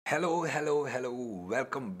Hello, hello, hello.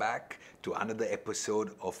 Welcome back to another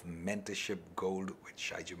episode of Mentorship Gold with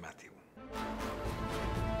Shaiju Matthew.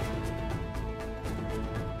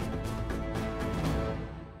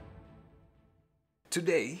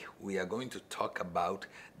 Today, we are going to talk about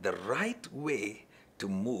the right way to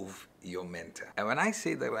move your mentor. And when I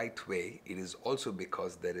say the right way, it is also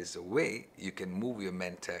because there is a way you can move your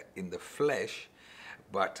mentor in the flesh,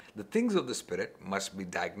 but the things of the Spirit must be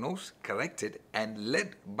diagnosed, corrected, and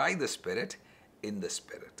led by the Spirit in the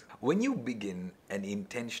Spirit. When you begin an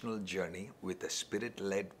intentional journey with a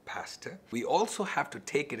Spirit-led pastor, we also have to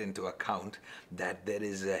take it into account that there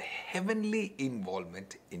is a heavenly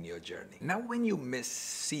involvement in your journey. Now, when you miss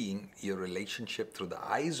seeing your relationship through the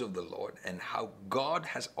eyes of the Lord and how God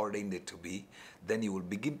has ordained it to be, then you will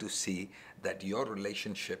begin to see that your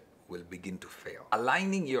relationship will begin to fail.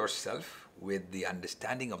 Aligning yourself with the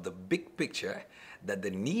understanding of the big picture that the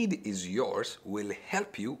need is yours will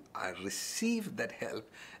help you receive that help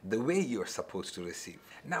the way you're supposed to receive.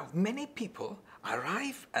 Now, many people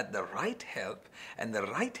arrive at the right help and the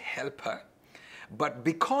right helper, but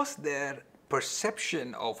because their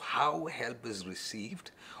perception of how help is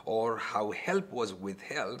received or how help was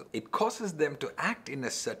withheld, it causes them to act in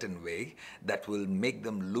a certain way that will make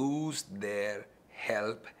them lose their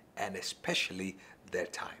help and especially their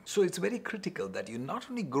time. So it's very critical that you not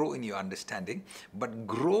only grow in your understanding, but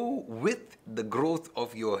grow with the growth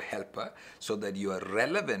of your helper so that you are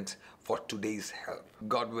relevant for today's help.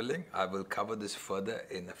 God willing, I will cover this further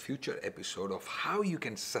in a future episode of how you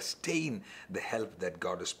can sustain the help that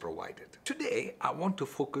God has provided. Today, I want to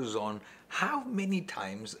focus on how many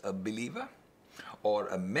times a believer or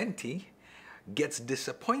a mentee gets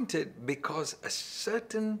disappointed because a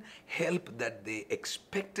certain help that they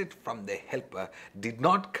expected from their helper did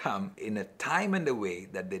not come in a time and a way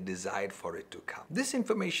that they desired for it to come. This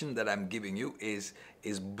information that I'm giving you is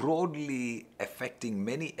broadly affecting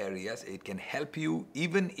many areas. It can help you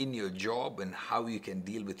even in your job and how you can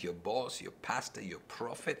deal with your boss, your pastor, your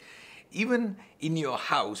prophet, even in your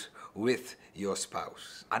house with your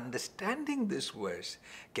spouse. Understanding this verse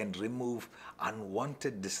can remove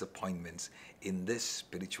unwanted disappointments in this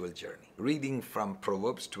spiritual journey. Reading from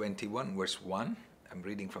Proverbs 21 verse 1, I'm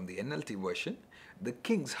reading from the NLT version. The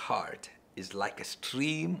king's heart is like a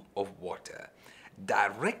stream of water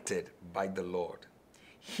directed by the Lord.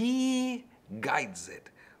 He guides it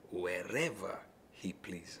wherever He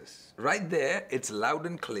pleases. Right there, it's loud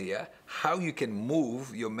and clear how you can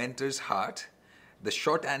move your mentor's heart. The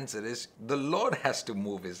short answer is the Lord has to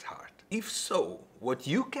move his heart. If so, what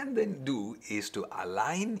you can then do is to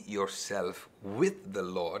align yourself with the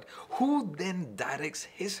Lord, who then directs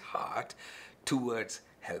his heart towards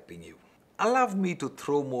helping you. Allow me to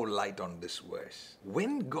throw more light on this verse.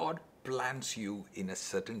 When God plants you in a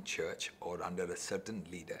certain church or under a certain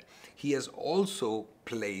leader, he has also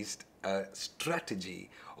placed a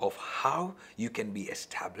strategy of how you can be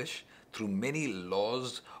established through many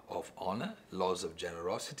laws of honor, laws of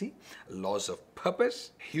generosity, laws of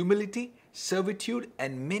purpose, humility, servitude,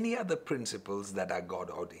 and many other principles that are God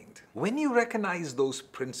ordained. When you recognize those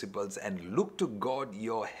principles and look to God,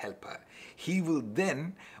 your helper, he will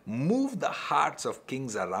then move the hearts of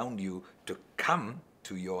kings around you to come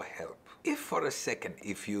to your help. If for a second,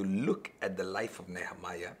 if you look at the life of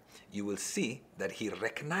Nehemiah, you will see that he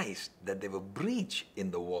recognized that there were breach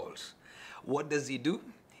in the walls. What does he do?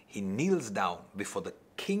 He kneels down before the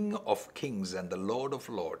King of Kings and the Lord of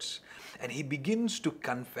Lords, and he begins to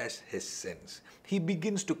confess his sins. He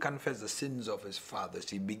begins to confess the sins of his fathers.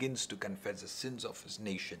 He begins to confess the sins of his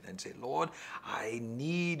nation and say, Lord, I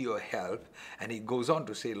need your help. And he goes on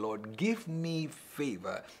to say, Lord, give me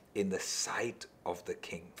favor in the sight of the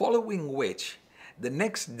king. Following which, the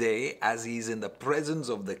next day, as he is in the presence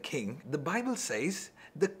of the king, the Bible says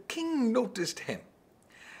the king noticed him.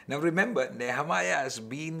 Now remember, Nehemiah has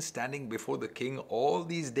been standing before the king all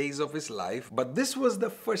these days of his life, but this was the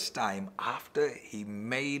first time after he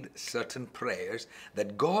made certain prayers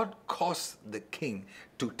that God caused the king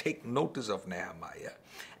to take notice of Nehemiah.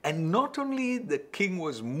 And not only the king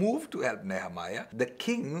was moved to help Nehemiah, the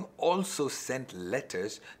king also sent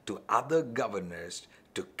letters to other governors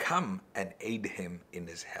to come and aid him in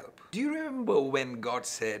his help. Do you remember when God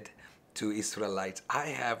said to Israelites, I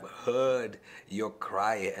have heard your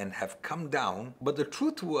cry and have come down? But the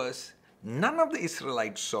truth was, none of the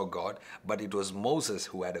Israelites saw God, but it was Moses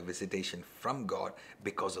who had a visitation from God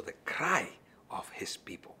because of the cry of his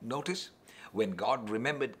people. Notice, when God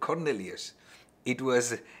remembered Cornelius, it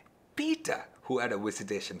was Peter who had a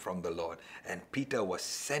visitation from the Lord, and Peter was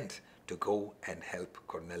sent to go and help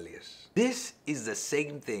Cornelius. This is the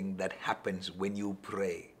same thing that happens when you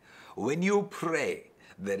pray. When you pray,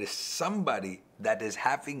 there is somebody that is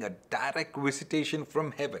having a direct visitation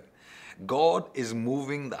from heaven. God is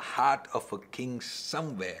moving the heart of a king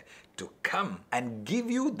somewhere to come and give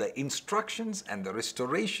you the instructions and the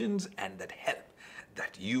restorations and that help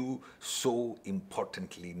that you so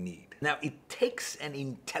importantly need. Now, it takes an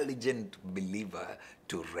intelligent believer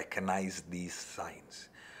to recognize these signs.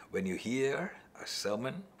 When you hear a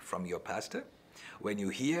sermon from your pastor, when you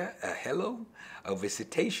hear a hello, a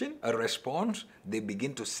visitation, a response, they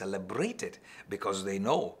begin to celebrate it because they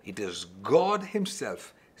know it is God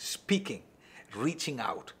Himself speaking, reaching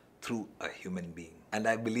out through a human being. And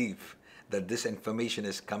I believe that this information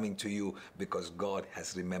is coming to you because God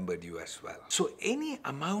has remembered you as well. So any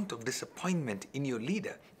amount of disappointment in your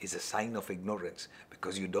leader is a sign of ignorance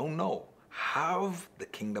because you don't know how the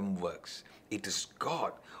kingdom works. It is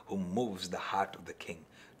God who moves the heart of the king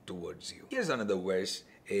towards you. Here's another verse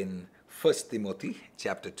in 1 Timothy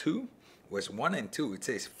chapter 2, verse 1 and 2. It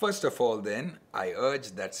says, "First of all then, I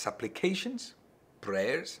urge that supplications,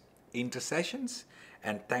 prayers, intercessions,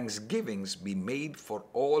 and thanksgivings be made for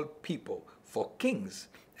all people, for kings,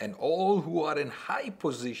 and all who are in high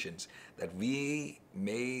positions, that we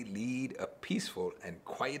may lead a peaceful and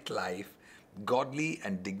quiet life, godly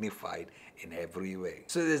and dignified in every way."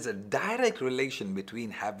 So there's a direct relation between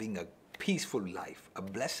having a peaceful life, a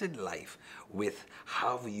blessed life, with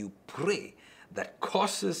how you pray that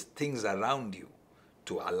causes things around you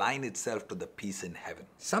to align itself to the peace in heaven.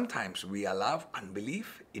 Sometimes we allow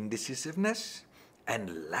unbelief, indecisiveness,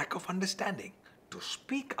 and lack of understanding to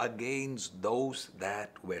speak against those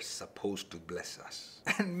that were supposed to bless us.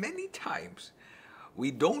 And many times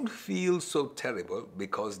we don't feel so terrible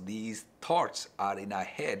because these thoughts are in our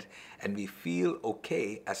head and we feel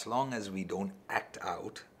okay as long as we don't act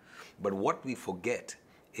out. But what we forget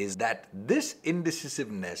is that this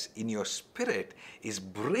indecisiveness in your spirit is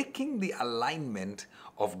breaking the alignment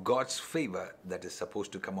of God's favor that is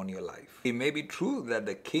supposed to come on your life. It may be true that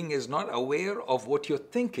the king is not aware of what you're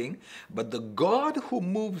thinking, but the God who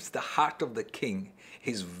moves the heart of the king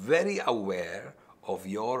is very aware of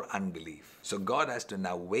your unbelief. So God has to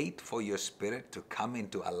now wait for your spirit to come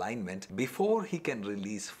into alignment before He can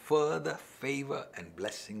release further favor and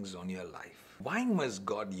blessings on your life. Why must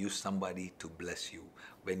God use somebody to bless you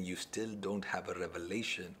when you still don't have a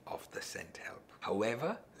revelation of the sent help?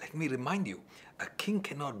 However, let me remind you, a king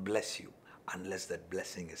cannot bless you unless that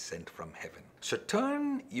blessing is sent from heaven. So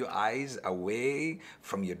turn your eyes away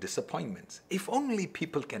from your disappointments. If only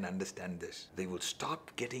people can understand this, they will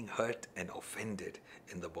stop getting hurt and offended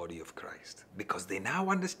in the body of Christ, because they now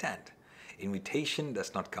understand invitation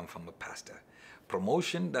does not come from a pastor.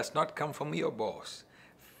 Promotion does not come from your boss.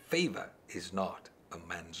 Favor is not a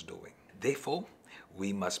man's doing. Therefore,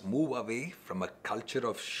 we must move away from a culture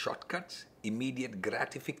of shortcuts, immediate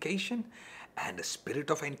gratification, and a spirit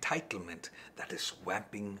of entitlement that is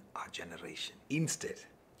swamping our generation. Instead,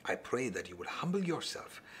 I pray that you will humble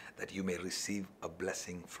yourself, that you may receive a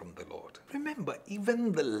blessing from the Lord. Remember,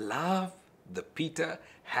 even the love that Peter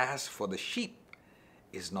has for the sheep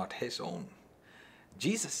is not his own.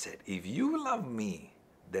 Jesus said, "If you love me,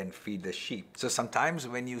 then feed the sheep." So sometimes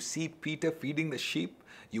when you see Peter feeding the sheep,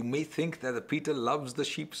 you may think that Peter loves the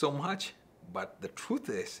sheep so much, but the truth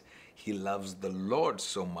is, he loves the Lord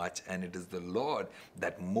so much, and it is the Lord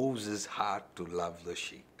that moves his heart to love the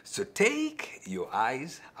sheep. So take your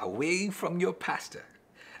eyes away from your pastor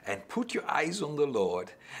and put your eyes on the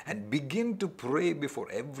Lord and begin to pray before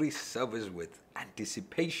every service with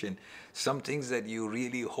anticipation. Some things that you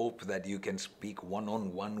really hope that you can speak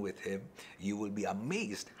one-on-one with Him. You will be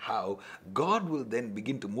amazed how God will then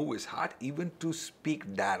begin to move His heart even to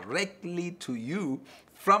speak directly to you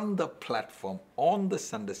from the platform on the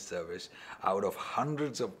Sunday service out of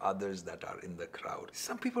hundreds of others that are in the crowd.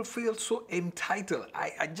 Some people feel so entitled.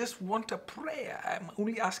 I just want a prayer. I'm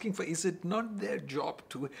only asking for, is it not their job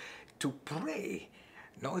to pray?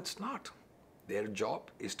 No, it's not. Their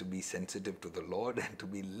job is to be sensitive to the Lord and to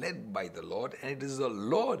be led by the Lord, and it is the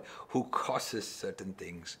Lord who causes certain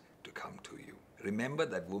things to come to you. Remember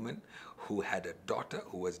that woman who had a daughter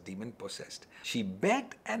who was demon-possessed. She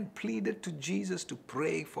begged and pleaded to Jesus to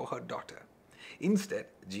pray for her daughter. Instead,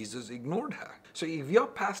 Jesus ignored her. So if your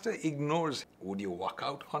pastor ignores, would you walk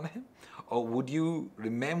out on him? Or would you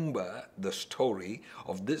remember the story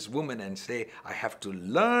of this woman and say, I have to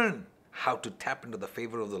learn how to tap into the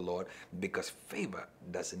favor of the Lord, because favor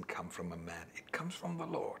doesn't come from a man. It comes from the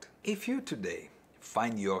Lord. If you today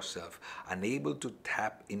find yourself unable to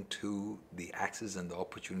tap into the access and the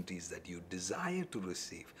opportunities that you desire to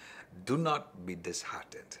receive, do not be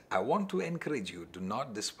disheartened. I want to encourage you, do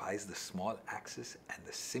not despise the small access and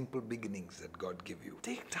the simple beginnings that God give you.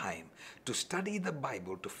 Take time to study the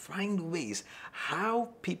Bible to find ways how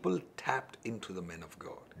people tapped into the men of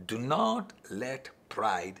God. Do not let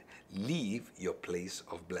pride leave your place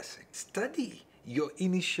of blessing. Study your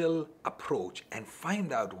initial approach and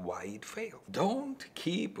find out why it failed. Don't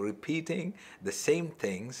keep repeating the same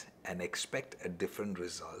things and expect a different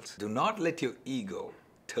result. Do not let your ego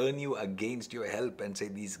turn you against your help and say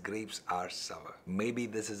these grapes are sour. Maybe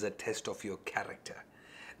this is a test of your character.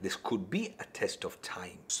 This could be a test of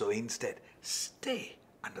time. So instead, stay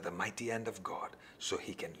under the mighty hand of God so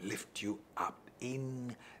He can lift you up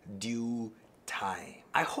in due time.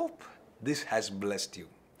 I hope this has blessed you.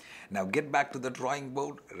 Now get back to the drawing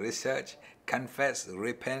board, research, confess,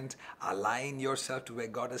 repent, align yourself to where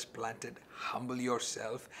God has planted, humble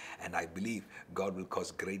yourself, and I believe God will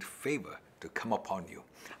cause great favor to come upon you.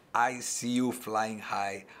 I see you flying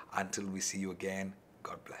high. Until we see you again,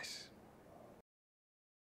 God bless.